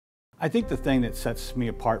I think the thing that sets me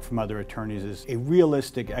apart from other attorneys is a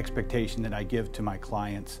realistic expectation that I give to my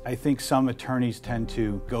clients. I think some attorneys tend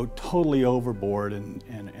to go totally overboard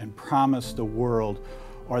and promise the world,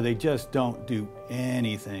 or they just don't do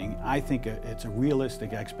anything. I think it's a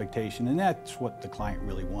realistic expectation, and that's what the client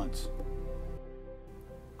really wants.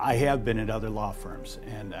 I have been at other law firms,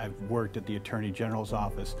 and I've worked at the Attorney General's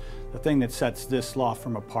office. The thing that sets this law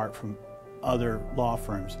firm apart from other law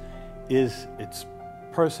firms is its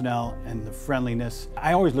personnel and the friendliness.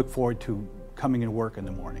 I always look forward to coming into work in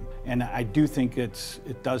the morning, and I do think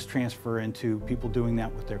it does transfer into people doing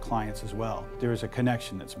that with their clients as well. There is a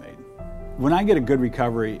connection that's made. When I get a good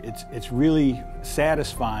recovery, it's really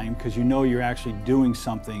satisfying because you know you're actually doing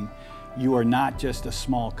something. You are not just a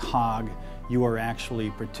small cog, you are actually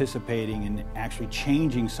participating in actually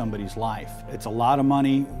changing somebody's life. It's a lot of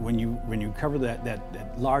money. When you cover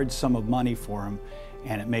that large sum of money for them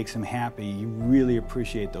and it makes them happy, you really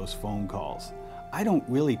appreciate those phone calls. I don't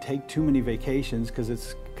really take too many vacations because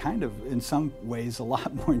it's kind of, in some ways, a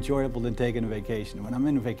lot more enjoyable than taking a vacation. When I'm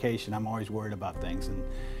in a vacation, I'm always worried about things,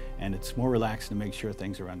 and it's more relaxing to make sure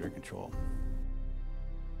things are under control.